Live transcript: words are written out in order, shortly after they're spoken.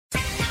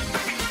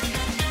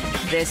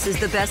This is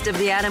the Best of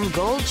the Adam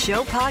Gold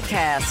Show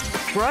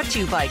podcast, brought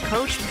to you by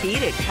Coach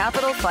Pete at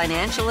Capital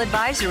Financial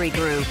Advisory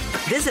Group.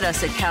 Visit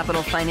us at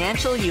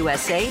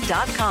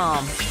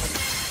capitalfinancialusa.com.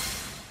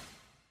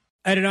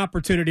 I had an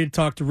opportunity to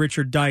talk to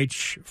Richard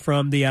Deitsch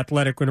from The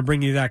Athletic. We're going to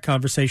bring you that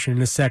conversation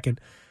in a second.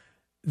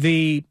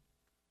 The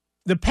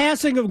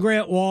passing of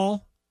Grant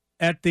Wahl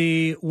at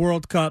the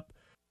World Cup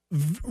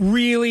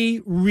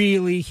really,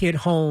 really hit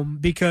home,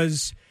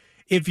 because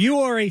if you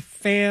are a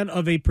fan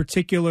of a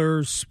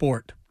particular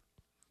sport,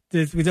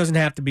 it doesn't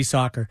have to be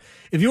soccer.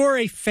 If you are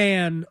a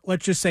fan,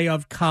 let's just say,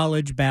 of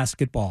college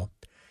basketball,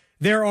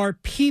 there are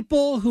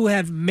people who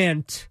have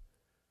meant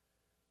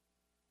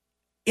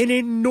an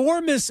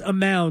enormous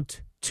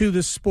amount to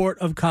the sport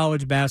of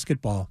college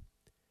basketball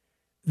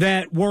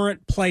that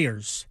weren't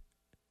players,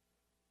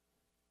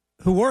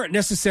 who weren't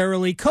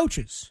necessarily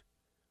coaches.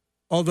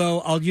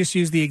 Although I'll just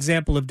use the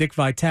example of Dick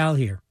Vitale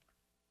here.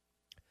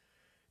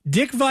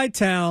 Dick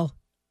Vitale,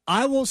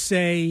 I will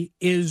say,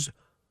 is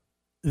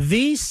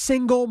the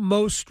single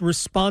most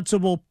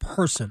responsible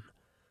person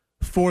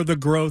for the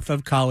growth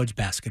of college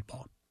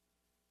basketball.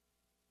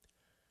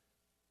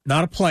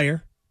 Not a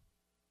player,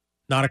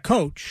 not a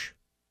coach,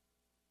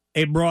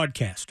 a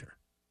broadcaster.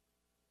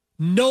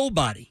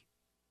 Nobody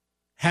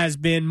has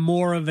been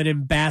more of an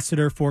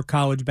ambassador for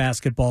college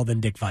basketball than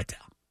Dick Vitale.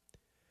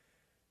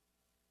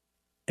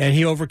 And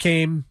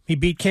he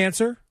beat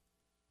cancer.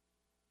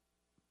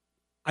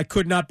 I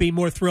could not be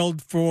more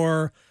thrilled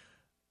for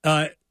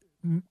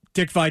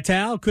Dick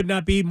Vitale, could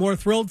not be more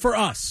thrilled for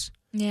us.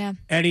 Yeah.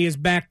 And he is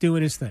back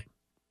doing his thing.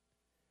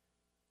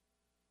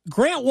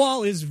 Grant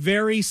Wahl is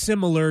very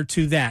similar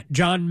to that.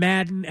 John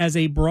Madden as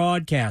a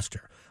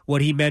broadcaster,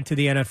 what he meant to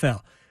the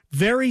NFL.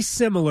 Very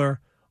similar,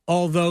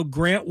 although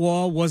Grant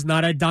Wahl was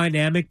not a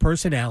dynamic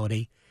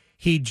personality.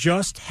 He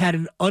just had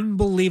an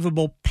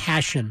unbelievable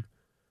passion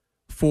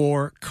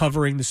for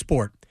covering the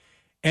sport.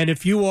 And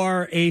if you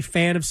are a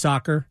fan of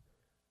soccer,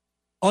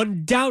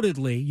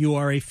 undoubtedly you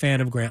are a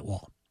fan of Grant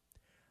Wahl.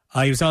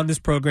 He was on this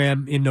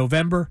program in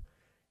November,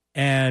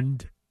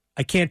 and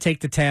I can't take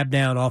the tab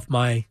down off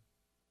I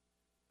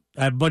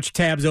have a bunch of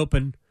tabs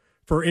open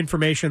for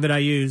information that I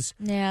use.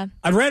 Yeah.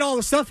 I've read all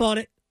the stuff on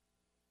it.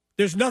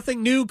 There's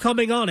nothing new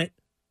coming on it.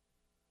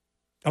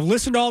 I've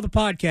listened to all the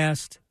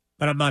podcasts,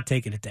 but I'm not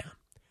taking it down.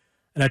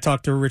 And I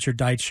talked to Richard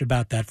Deitsch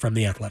about that from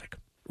The Athletic.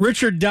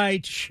 Richard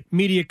Deitsch,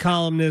 media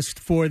columnist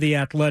for The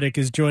Athletic,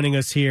 is joining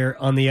us here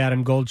on the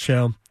Adam Gold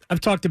Show. I've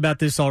talked about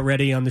this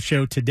already on the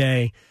show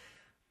today.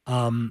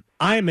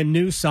 I am a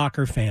new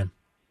soccer fan.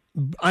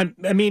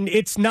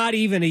 It's not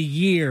even a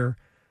year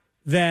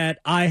that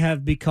I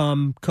have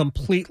become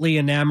completely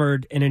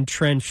enamored and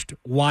entrenched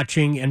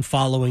watching and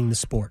following the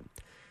sport.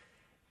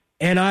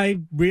 And I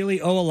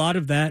really owe a lot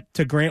of that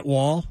to Grant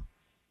Wahl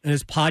and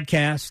his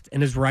podcast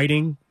and his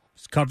writing,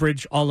 his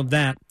coverage, all of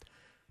that.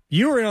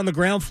 You were on the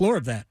ground floor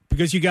of that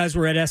because you guys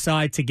were at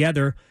SI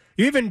together.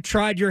 You even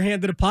tried your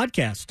hand at a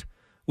podcast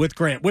with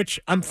Grant, which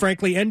I'm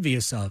frankly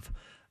envious of.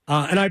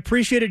 And I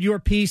appreciated your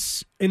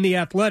piece in The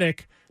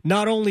Athletic,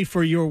 not only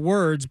for your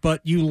words, but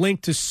you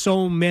linked to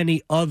so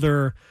many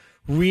other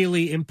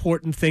really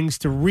important things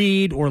to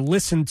read or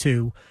listen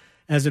to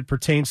as it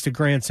pertains to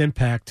Grant's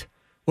impact.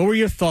 What were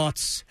your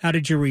thoughts? How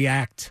did you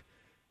react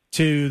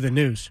to the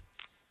news?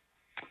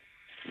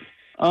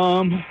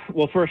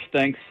 Well, first,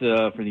 thanks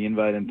for the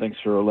invite, and thanks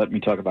for letting me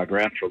talk about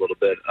Grant for a little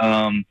bit.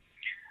 I'm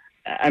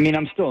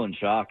still in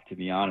shock, to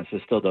be honest.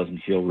 It still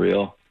doesn't feel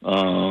real.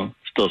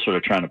 Still sort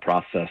of trying to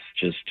process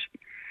just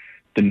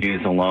the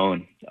news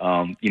alone.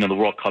 The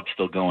World Cup's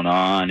still going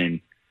on,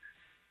 and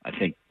I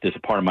think there's a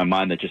part of my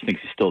mind that just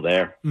thinks he's still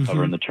there,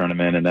 covering the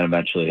tournament, and then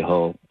eventually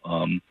he'll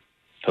come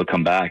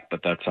back.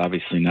 But that's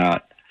obviously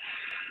not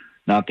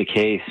the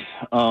case.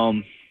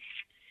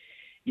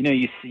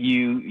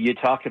 You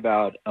talked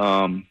about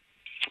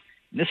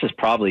this is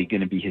probably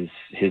going to be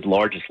his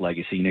largest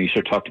legacy. You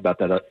sort of talked about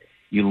that.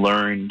 You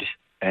learned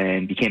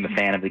and became a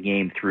fan of the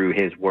game through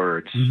his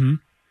words,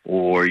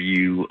 or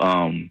you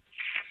or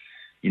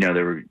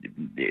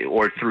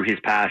through his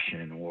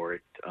passion,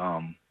 or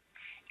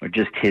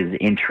just his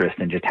interest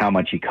and just how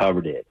much he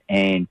covered it.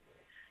 And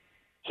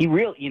he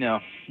really, you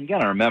got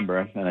to remember,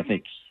 and I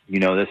think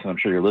this, and I'm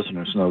sure your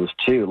listeners know this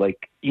too.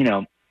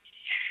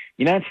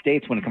 United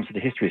States, when it comes to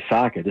the history of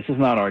soccer, this is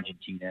not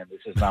Argentina.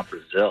 This is not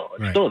Brazil.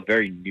 It's still a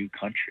very new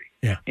country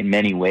in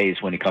many ways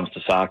when it comes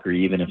to soccer,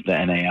 even if the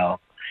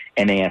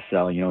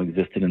NASL,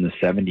 existed in the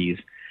 70s.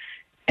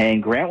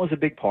 And Grant was a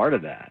big part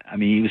of that. I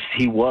mean,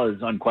 he was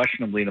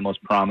unquestionably the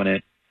most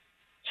prominent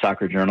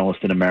soccer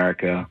journalist in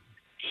America.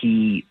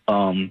 He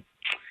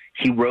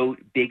wrote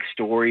big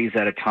stories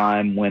at a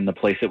time when the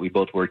place that we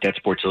both worked at,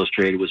 Sports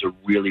Illustrated, was a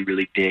really,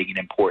 really big and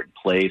important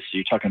place. So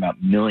you're talking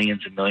about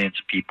millions and millions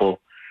of people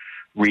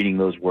reading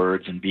those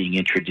words and being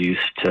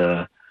introduced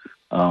to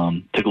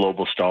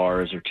global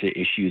stars or to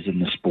issues in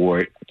the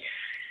sport.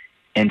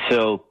 And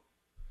so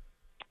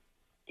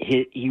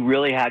he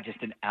really had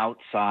just an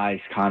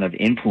outsized kind of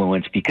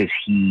influence because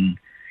he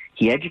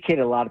he educated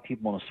a lot of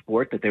people in a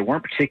sport that they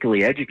weren't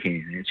particularly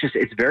educated.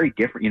 It's very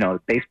different.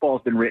 Baseball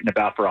has been written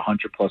about for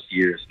 100+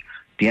 years.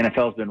 The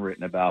NFL has been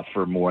written about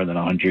for more than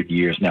 100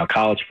 years now.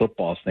 College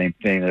football, same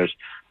thing. There's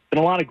been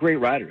a lot of great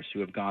writers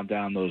who have gone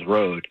down those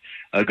roads,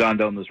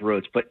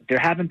 but there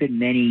haven't been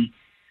many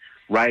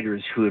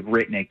writers who have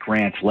written at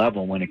Grant's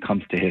level when it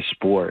comes to his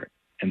sport.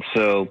 And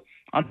so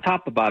on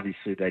top of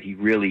obviously that he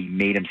really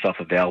made himself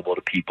available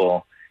to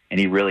people and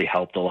he really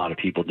helped a lot of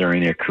people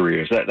during their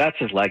careers. That's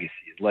his legacy.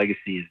 His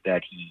legacy is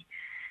that he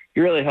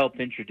really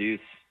helped introduce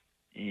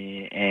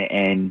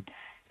and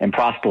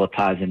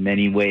proselytize in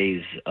many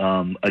ways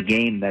a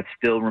game that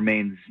still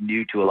remains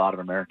new to a lot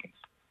of Americans.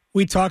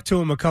 We talked to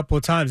him a couple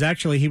of times.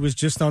 Actually, he was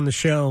just on the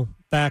show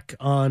back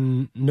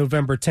on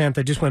November 10th.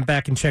 I just went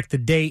back and checked the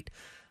date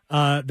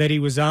that he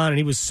was on, and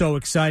he was so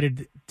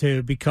excited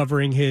to be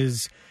covering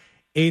his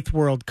 8th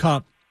World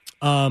Cup.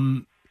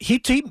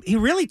 He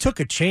really took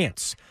a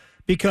chance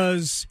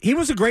because he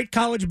was a great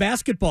college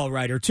basketball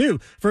writer, too.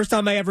 First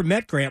time I ever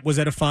met Grant was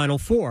at a Final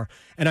Four,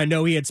 and I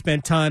know he had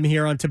spent time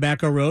here on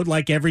Tobacco Road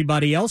like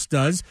everybody else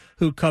does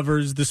who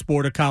covers the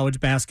sport of college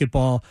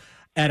basketball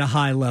at a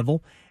high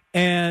level.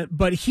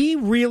 But he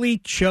really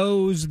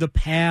chose the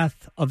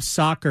path of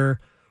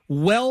soccer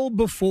well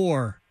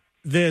before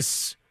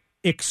this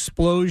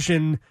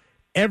explosion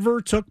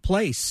ever took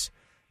place.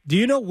 Do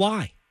you know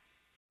why?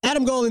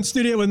 Adam Gold in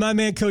studio with my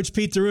man, Coach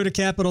Pete DeRuta,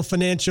 Capital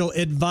Financial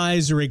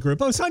Advisory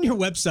Group. I was on your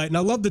website, and I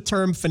love the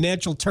term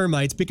financial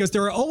termites because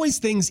there are always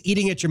things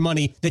eating at your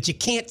money that you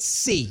can't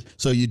see.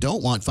 So you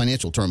don't want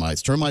financial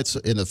termites. Termites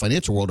in the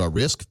financial world are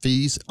risk,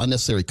 fees,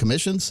 unnecessary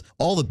commissions.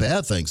 All the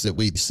bad things that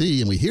we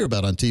see and we hear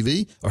about on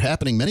TV are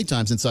happening many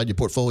times inside your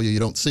portfolio you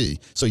don't see.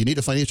 So you need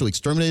a financial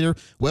exterminator.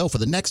 Well, for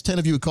the next 10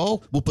 of you who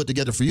call, we'll put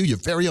together for you your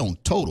very own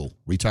total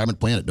retirement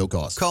plan at no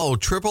cost. Call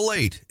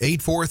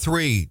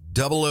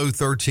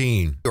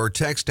 888-843-0013 or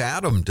text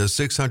Adam to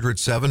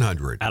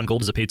 600-700. Adam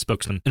Gold is a paid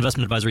spokesman.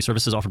 Investment advisory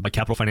services offered by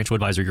Capital Financial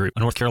Advisory Group, a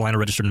North Carolina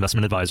registered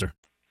investment advisor.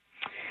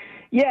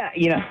 Yeah,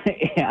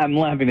 I'm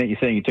laughing at you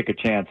saying you took a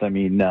chance. I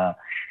mean,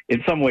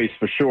 in some ways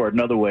for sure. In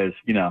other ways,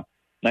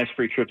 nice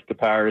free trips to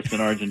Paris and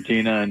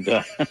Argentina and,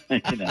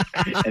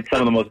 and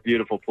some of the most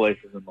beautiful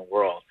places in the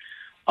world.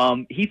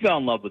 He fell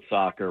in love with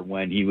soccer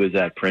when he was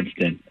at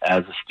Princeton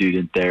as a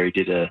student there. He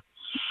did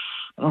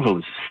I don't know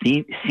if it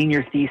was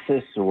senior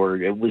thesis or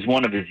it was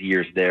one of his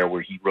years there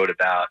where he wrote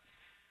about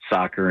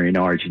soccer in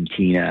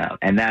Argentina.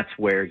 And that's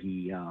where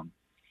he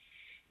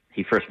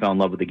first fell in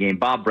love with the game.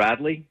 Bob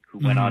Bradley, who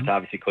went on to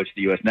obviously coach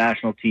the U.S.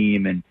 national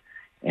team and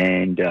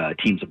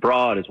teams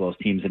abroad as well as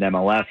teams in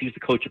MLS. He was the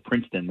coach of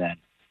Princeton then.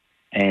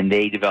 And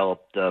they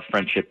developed a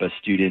friendship as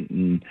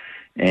student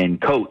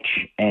and coach.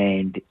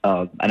 And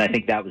I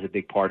think that was a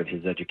big part of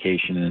his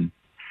education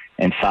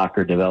and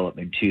soccer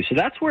development too. So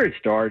that's where it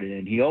started.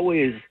 And he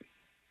always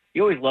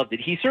loved it.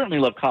 He certainly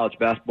loved college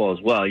basketball as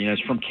well. He's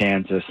from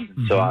Kansas,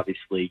 so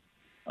obviously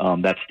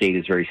that state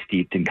is very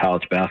steeped in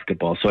college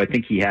basketball. So I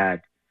think he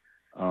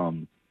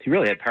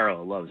really had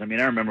parallel loves. I mean,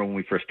 I remember when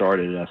we first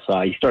started at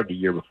SI, he started a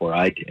year before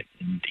I did.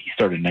 And he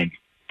started in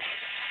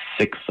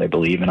 96, I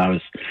believe, and I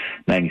was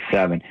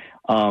 97.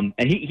 And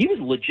he was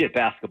a legit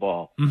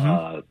basketball,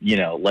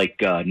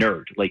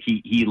 nerd. Like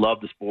he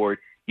loved the sport.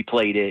 He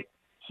played it.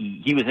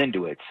 He was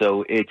into it.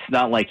 So it's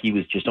not like he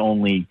was just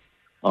only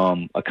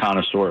a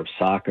connoisseur of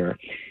soccer.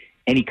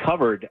 And he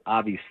covered,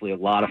 obviously, a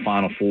lot of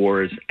Final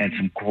Fours and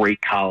some great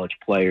college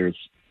players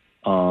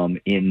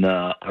in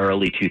the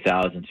early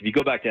 2000s. If you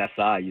go back to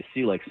SI, you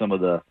see some of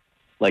the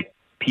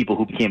people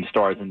who became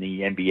stars in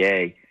the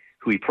NBA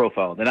who he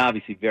profiled. And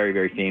obviously, very,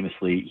 very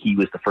famously, he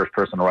was the first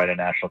person to write a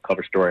national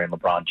cover story on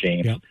LeBron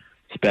James. Yep.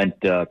 Spent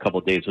a couple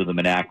of days with him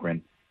in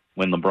Akron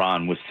when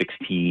LeBron was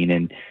 16.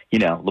 And,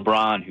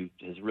 LeBron, who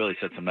has really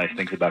said some nice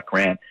things about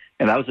Grant,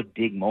 and that was a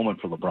big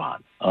moment for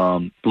LeBron.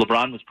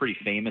 LeBron was pretty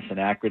famous in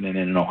Akron and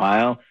in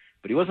Ohio,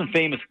 but he wasn't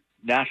famous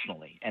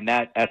nationally. And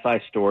that SI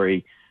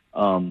story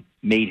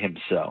made him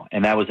so.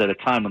 And that was at a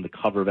time when the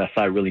cover of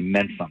SI really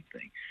meant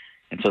something.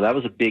 And so that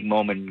was a big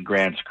moment in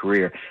Grant's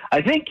career.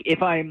 I think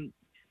if I'm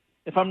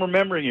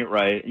remembering it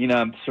right,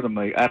 I'm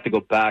I have to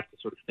go back to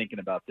sort of thinking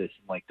about this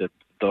in the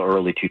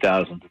early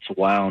 2000s. It's a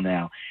while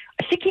now.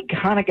 I think he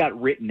kind of got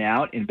written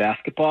out in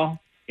basketball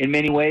in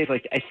many ways.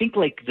 I think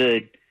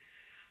if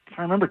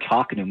I remember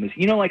talking to him, is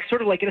at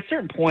a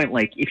certain point,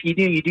 if you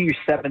do your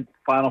 7th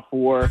Final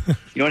Four, you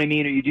know what I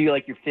mean, or you do your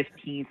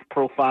 15th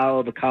profile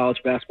of a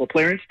college basketball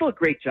player, and it's still a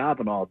great job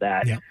and all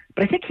that. Yeah.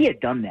 But I think he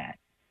had done that,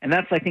 and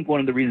that's I think one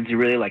of the reasons he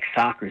really liked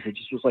soccer. Is it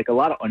just was a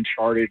lot of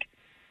uncharted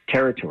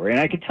territory, and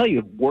I can tell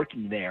you,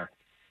 working there,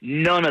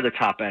 none of the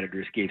top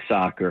editors gave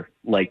soccer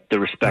the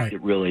respect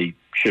it really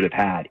should have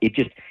had.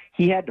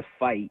 He had to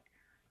fight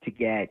to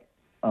get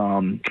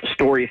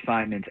story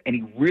assignments, and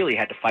he really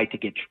had to fight to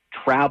get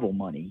travel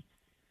money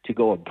to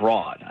go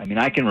abroad. I mean,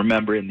 I can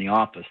remember in the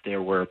office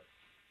there were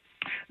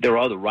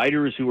other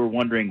writers who were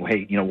wondering,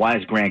 hey, why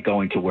is Grant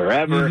going to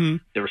wherever? Mm-hmm.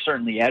 There were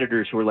certainly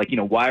editors who were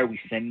why are we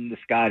sending this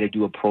guy to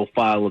do a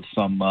profile of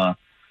some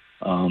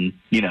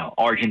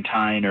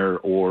Argentine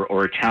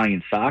or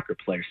Italian soccer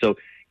player? So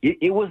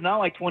it was not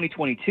like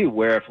 2022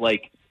 where if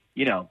like,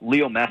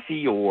 Leo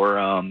Messi or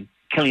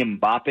Kylian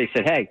Mbappe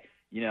said, hey,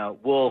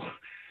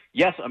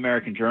 yes,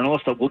 American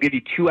journalists, we'll give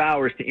you 2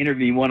 hours to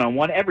interview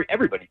one-on-one.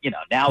 Everybody,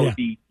 now you'd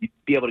be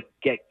able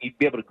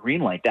to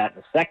greenlight that in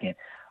a second.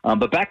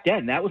 But back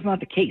then, that was not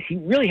the case. He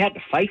really had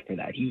to fight for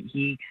that.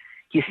 He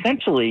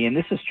essentially, and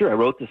this is true, I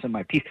wrote this in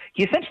my piece,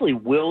 he essentially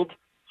willed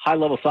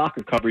high-level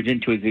soccer coverage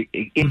into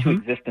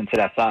existence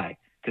at SI,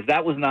 because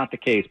that was not the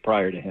case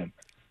prior to him.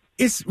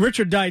 It's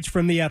Richard Deitsch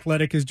from The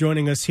Athletic is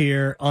joining us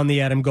here on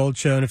the Adam Gold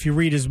Show. And if you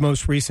read his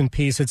most recent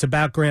piece, it's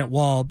about Grant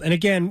Wahl. And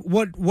again,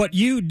 what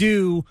you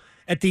do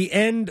at the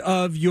end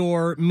of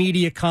your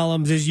media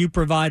columns is you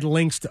provide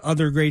links to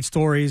other great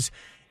stories.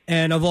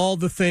 And of all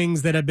the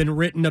things that have been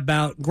written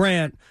about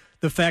Grant,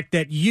 the fact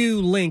that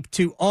you link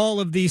to all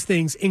of these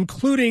things,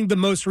 including the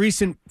most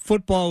recent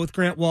Football with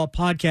Grant Wahl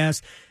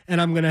podcast.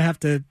 And I'm going to have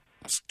to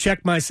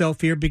check myself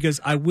here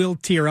because I will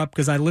tear up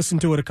because I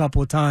listened to it a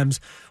couple of times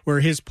where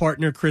his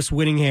partner, Chris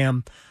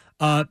Whittingham,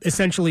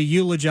 essentially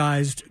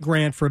eulogized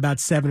Grant for about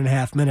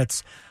 7.5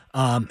 minutes.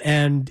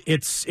 And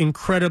it's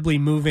incredibly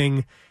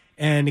moving.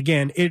 And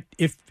again,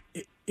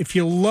 if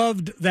you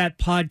loved that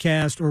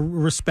podcast or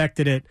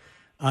respected it,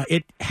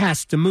 it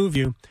has to move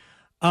you.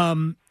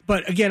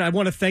 But again, I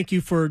want to thank you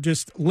for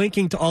just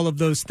linking to all of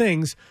those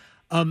things.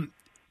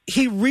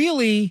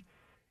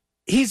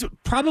 He's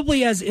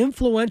probably as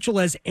influential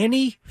as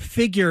any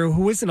figure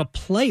who isn't a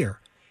player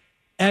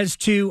as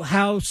to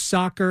how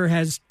soccer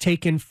has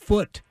taken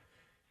foot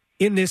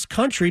in this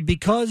country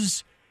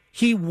because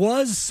he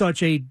was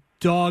such a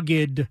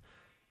dogged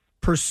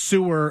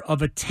pursuer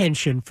of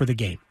attention for the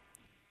game.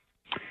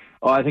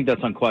 Oh, I think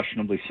that's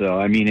unquestionably so.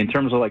 I mean, in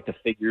terms of like the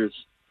figures,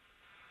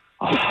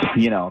 I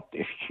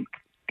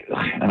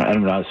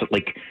don't know, so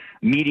like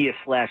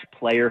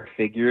media/player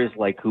figures,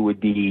 like who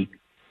would be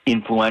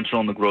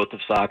influential in the growth of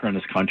soccer in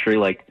this country,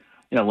 like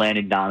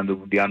Landon Donovan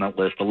would be on that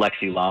list.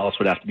 Alexi Lalas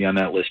would have to be on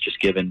that list, just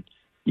given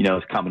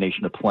his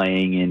combination of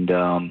playing and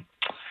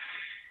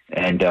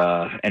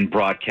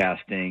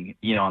broadcasting.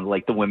 On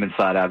like the women's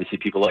side, obviously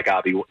people like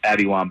Abby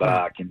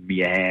Wambach and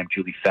Mia Hamm,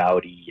 Julie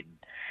Foudy, and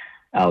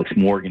Alex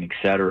Morgan,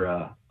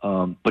 etc.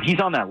 But he's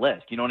on that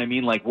list. You know what I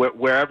mean? Like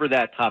wherever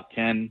that top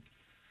 10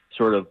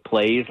 sort of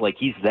plays, like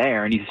he's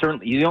there, and he's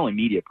the only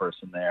media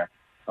person there.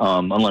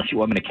 Unless you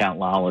want me to count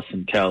Lawless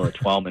and Keller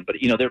Twellman, but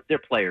they're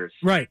players,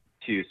 right?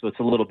 Too, so it's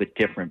a little bit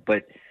different.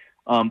 But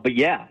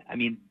yeah, I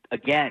mean,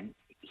 again,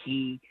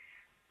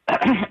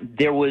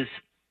 there was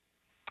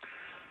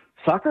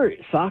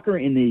soccer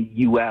in the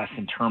U.S.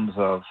 in terms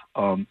of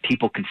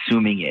people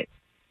consuming it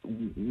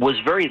was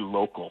very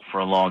local for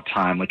a long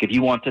time. Like if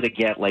you wanted to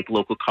get like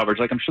local coverage,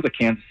 like I'm sure the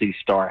Kansas City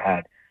Star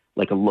had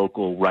like a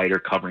local writer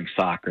covering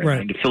soccer. Right.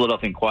 And the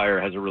Philadelphia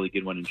Inquirer has a really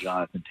good one in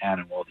Jonathan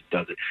Tannenwald that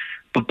does it.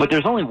 But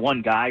there's only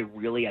one guy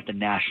really at the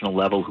national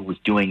level who was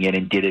doing it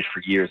and did it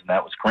for years, and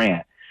that was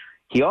Grant.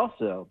 He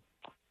also,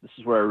 this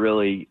is where I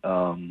really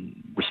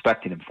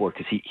respected him for,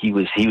 because he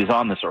was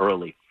on this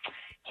early.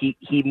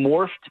 He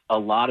morphed a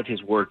lot of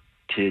his work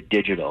to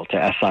digital,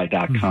 to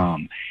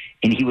SI.com,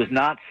 and he was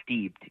not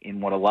steeped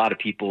in what a lot of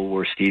people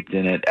were steeped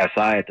in at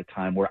SI at the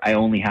time, where I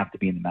only have to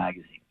be in the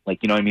magazine. Like,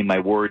 you know what I mean? My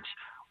words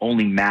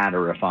only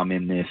matter if I'm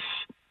in this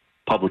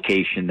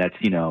publication that's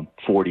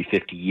 40,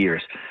 50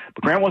 years.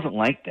 But Grant wasn't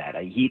like that.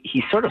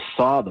 He sort of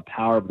saw the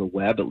power of the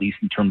web, at least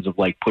in terms of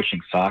like pushing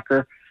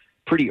soccer,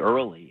 pretty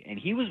early. And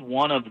he was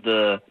one of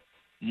the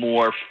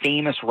more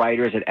famous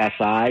writers at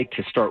SI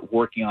to start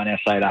working on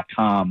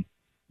SI.com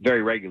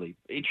very regularly.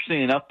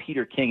 Interestingly enough,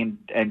 Peter King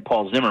and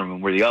Paul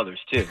Zimmerman were the others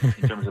too,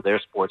 in terms of their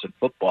sports and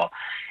football.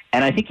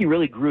 And I think he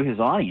really grew his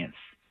audience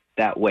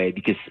that way,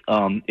 because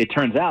it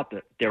turns out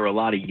that there were a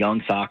lot of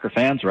young soccer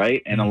fans,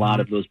 right? And a lot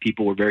of those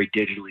people were very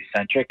digitally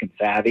centric and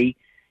savvy,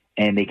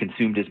 and they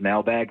consumed his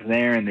mailbags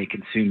there, and they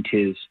consumed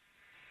his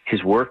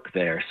work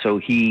there. So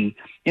he,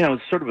 it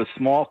was sort of a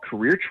small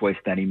career choice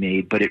that he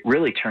made, but it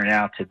really turned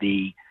out to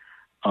be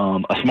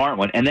a smart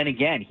one. And then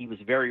again, he was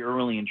very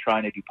early in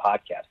trying to do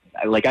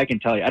podcasting. I can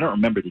tell you, I don't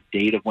remember the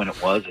date of when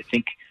it was. I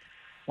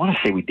want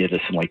to say we did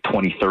this in like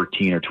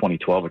 2013 or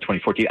 2012 or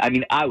 2014. I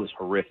mean, I was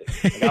horrific.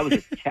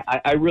 Like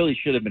I really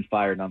should have been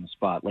fired on the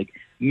spot, like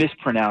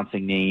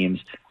mispronouncing names.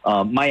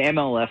 My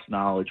MLS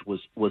knowledge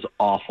was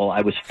awful.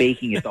 I was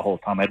faking it the whole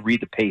time. I'd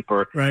read the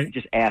paper, right, and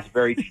just ask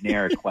very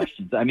generic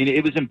questions. I mean,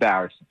 it was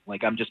embarrassing.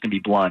 Like, I'm just going to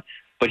be blunt.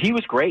 But he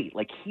was great.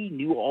 Like, he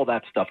knew all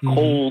that stuff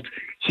cold.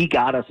 He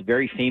got us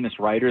very famous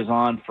writers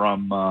on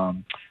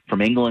from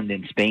England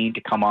and Spain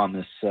to come on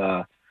this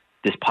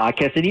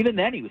podcast. And even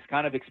then he was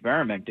kind of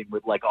experimenting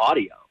with like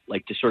audio,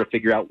 like to sort of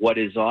figure out what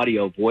his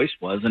audio voice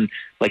was. And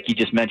like you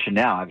just mentioned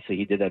now, obviously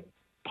he did a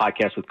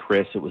podcast with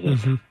Chris. It was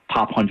a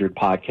top 100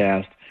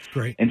 podcast.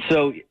 Great. And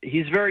so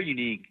he's very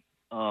unique,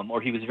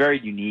 or he was very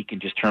unique in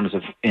just terms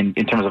of, in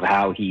terms of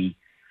how he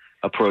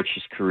approached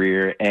his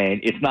career.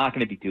 And it's not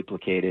going to be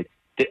duplicated.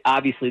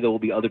 Obviously there will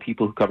be other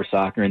people who cover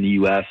soccer in the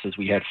U.S. as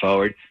we head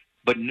forward,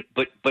 but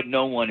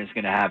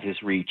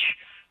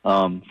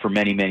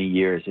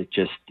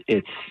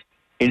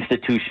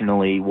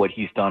institutionally, what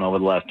he's done over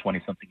the last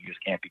 20-something years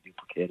can't be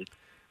duplicated.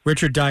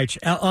 Richard Deitsch,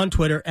 on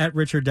Twitter, at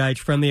Richard Deitsch,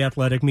 from The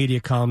Athletic, media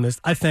columnist.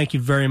 I thank you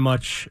very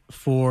much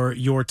for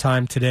your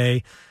time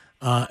today.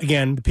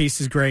 Again, the piece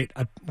is great.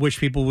 I wish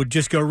people would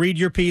just go read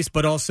your piece,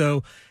 but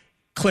also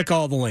click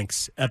all the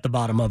links at the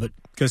bottom of it,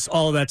 because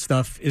all of that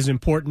stuff is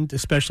important,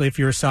 especially if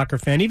you're a soccer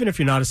fan. Even if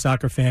you're not a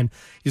soccer fan,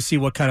 you see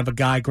what kind of a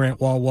guy Grant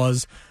Wahl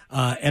was.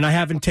 And I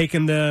haven't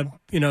taken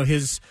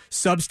his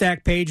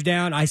Substack page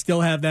down. I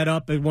still have that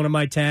up at one of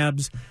my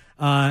tabs.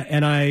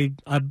 And I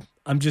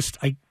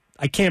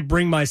can't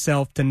bring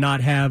myself to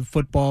not have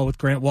Football with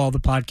Grant Wahl, the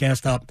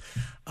podcast, up.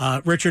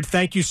 Richard,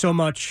 thank you so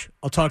much.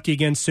 I'll talk to you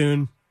again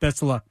soon.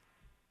 Best of luck.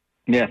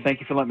 Yeah, thank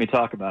you for letting me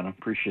talk about him.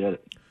 Appreciate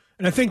it.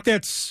 And I think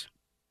that's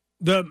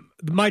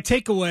my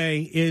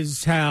takeaway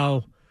is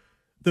how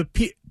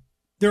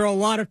there are a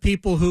lot of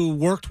people who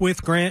worked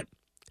with Grant,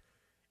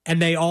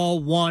 and they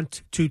all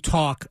want to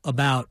talk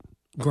about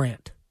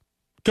Grant.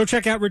 Go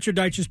check out Richard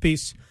Deitsch's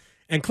piece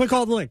and click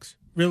all the links.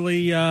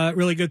 Really,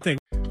 really good thing.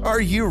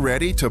 Are you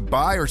ready to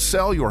buy or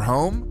sell your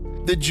home?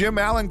 The Jim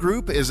Allen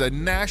Group is a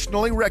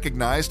nationally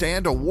recognized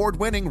and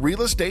award-winning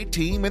real estate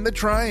team in the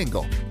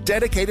Triangle,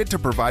 dedicated to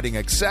providing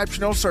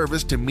exceptional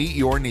service to meet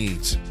your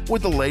needs.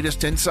 With the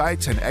latest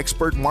insights and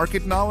expert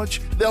market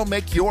knowledge, they'll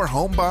make your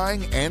home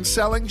buying and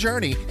selling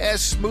journey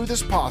as smooth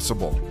as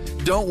possible.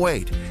 Don't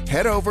wait.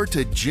 Head over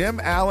to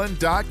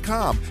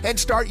jimallen.com and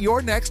start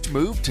your next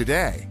move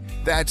today.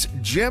 That's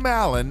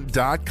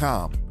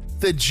jimallen.com.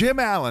 The Jim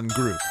Allen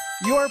Group,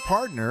 your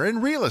partner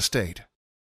in real estate.